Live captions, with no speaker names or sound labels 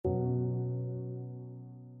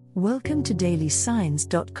Welcome to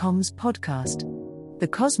dailysigns.com's podcast. The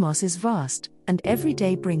cosmos is vast, and every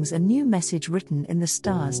day brings a new message written in the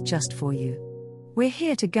stars just for you. We're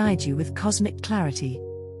here to guide you with cosmic clarity.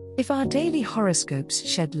 If our daily horoscopes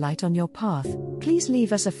shed light on your path, please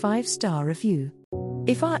leave us a 5-star review.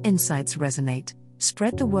 If our insights resonate,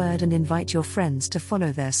 spread the word and invite your friends to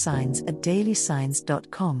follow their signs at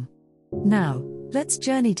dailysigns.com. Now, let's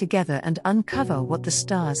journey together and uncover what the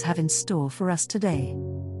stars have in store for us today.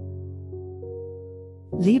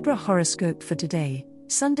 Libra horoscope for today,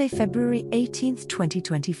 Sunday, February 18,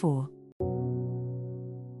 2024.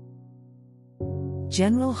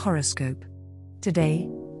 General horoscope. Today,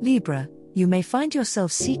 Libra, you may find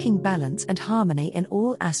yourself seeking balance and harmony in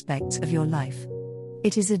all aspects of your life.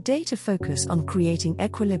 It is a day to focus on creating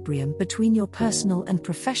equilibrium between your personal and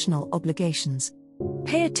professional obligations.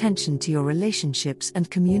 Pay attention to your relationships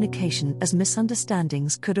and communication as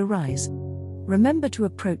misunderstandings could arise. Remember to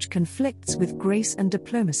approach conflicts with grace and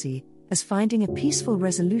diplomacy, as finding a peaceful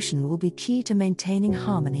resolution will be key to maintaining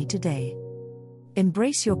harmony today.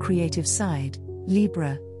 Embrace your creative side,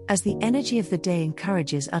 Libra, as the energy of the day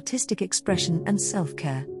encourages artistic expression and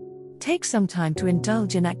self-care. Take some time to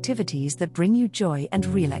indulge in activities that bring you joy and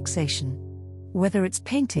relaxation. Whether it's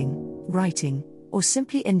painting, writing, or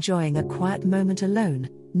simply enjoying a quiet moment alone,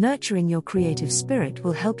 nurturing your creative spirit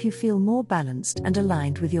will help you feel more balanced and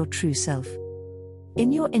aligned with your true self.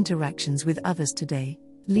 In your interactions with others today,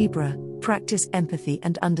 Libra, practice empathy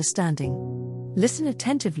and understanding. Listen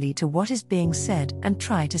attentively to what is being said and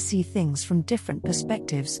try to see things from different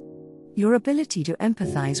perspectives. Your ability to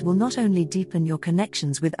empathize will not only deepen your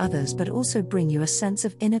connections with others but also bring you a sense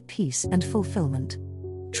of inner peace and fulfillment.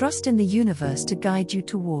 Trust in the universe to guide you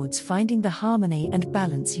towards finding the harmony and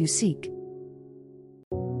balance you seek.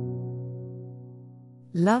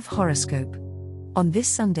 Love horoscope. On this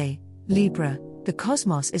Sunday, Libra, the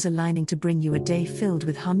cosmos is aligning to bring you a day filled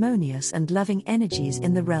with harmonious and loving energies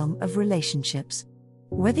in the realm of relationships.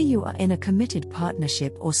 Whether you are in a committed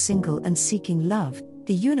partnership or single and seeking love,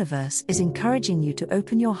 the universe is encouraging you to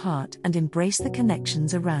open your heart and embrace the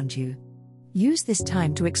connections around you. Use this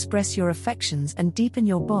time to express your affections and deepen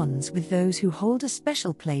your bonds with those who hold a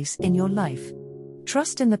special place in your life.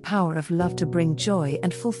 Trust in the power of love to bring joy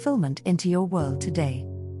and fulfillment into your world today.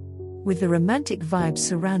 With the romantic vibes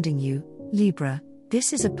surrounding you, Libra,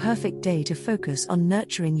 this is a perfect day to focus on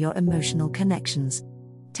nurturing your emotional connections.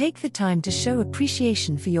 Take the time to show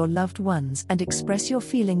appreciation for your loved ones and express your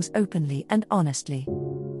feelings openly and honestly.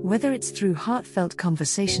 Whether it's through heartfelt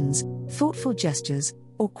conversations, thoughtful gestures,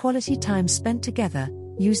 or quality time spent together,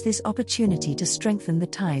 use this opportunity to strengthen the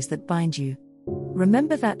ties that bind you.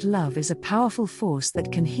 Remember that love is a powerful force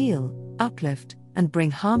that can heal, uplift, and bring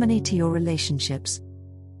harmony to your relationships.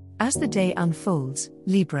 As the day unfolds,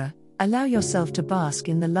 Libra, allow yourself to bask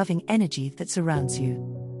in the loving energy that surrounds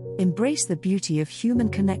you. Embrace the beauty of human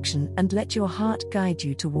connection and let your heart guide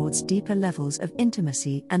you towards deeper levels of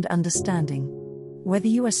intimacy and understanding. Whether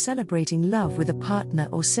you are celebrating love with a partner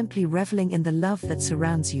or simply reveling in the love that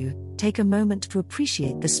surrounds you, take a moment to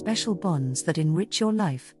appreciate the special bonds that enrich your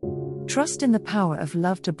life. Trust in the power of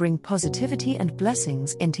love to bring positivity and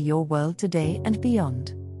blessings into your world today and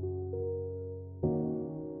beyond.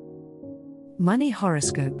 Money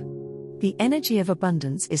horoscope. The energy of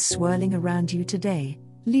abundance is swirling around you today,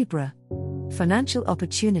 Libra. Financial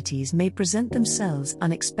opportunities may present themselves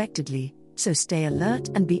unexpectedly, so stay alert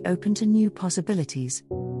and be open to new possibilities.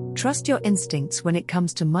 Trust your instincts when it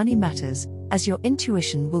comes to money matters, as your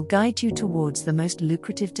intuition will guide you towards the most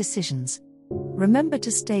lucrative decisions. Remember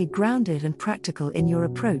to stay grounded and practical in your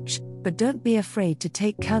approach, but don't be afraid to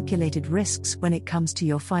take calculated risks when it comes to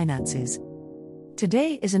your finances.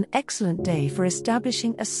 Today is an excellent day for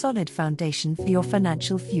establishing a solid foundation for your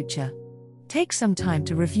financial future. Take some time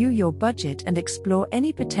to review your budget and explore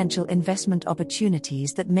any potential investment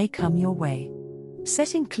opportunities that may come your way.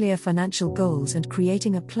 Setting clear financial goals and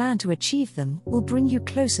creating a plan to achieve them will bring you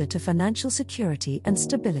closer to financial security and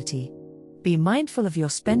stability. Be mindful of your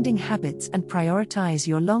spending habits and prioritize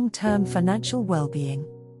your long-term financial well-being.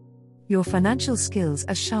 Your financial skills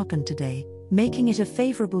are sharpened today, making it a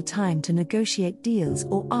favorable time to negotiate deals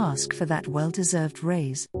or ask for that well-deserved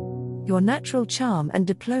raise. Your natural charm and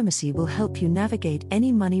diplomacy will help you navigate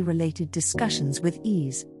any money-related discussions with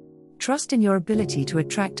ease. Trust in your ability to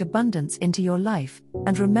attract abundance into your life,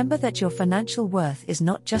 and remember that your financial worth is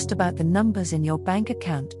not just about the numbers in your bank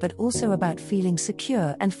account but also about feeling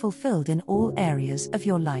secure and fulfilled in all areas of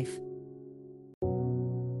your life.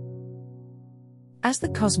 As the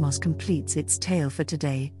cosmos completes its tale for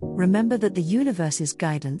today, remember that the universe's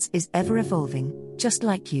guidance is ever evolving, just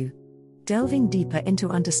like you. delving deeper into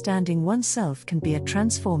understanding oneself can be a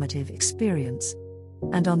transformative experience.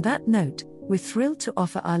 And on that note, we're thrilled to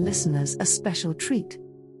offer our listeners a special treat.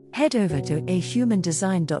 Head over to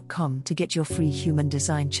ahumandesign.com to get your free human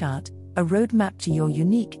design chart, a roadmap to your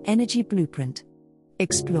unique energy blueprint.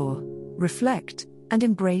 Explore, reflect, and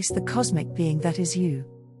embrace the cosmic being that is you.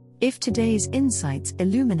 If today's insights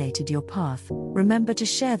illuminated your path, remember to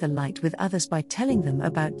share the light with others by telling them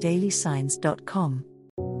about dailysigns.com.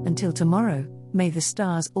 Until tomorrow, may the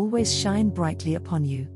stars always shine brightly upon you.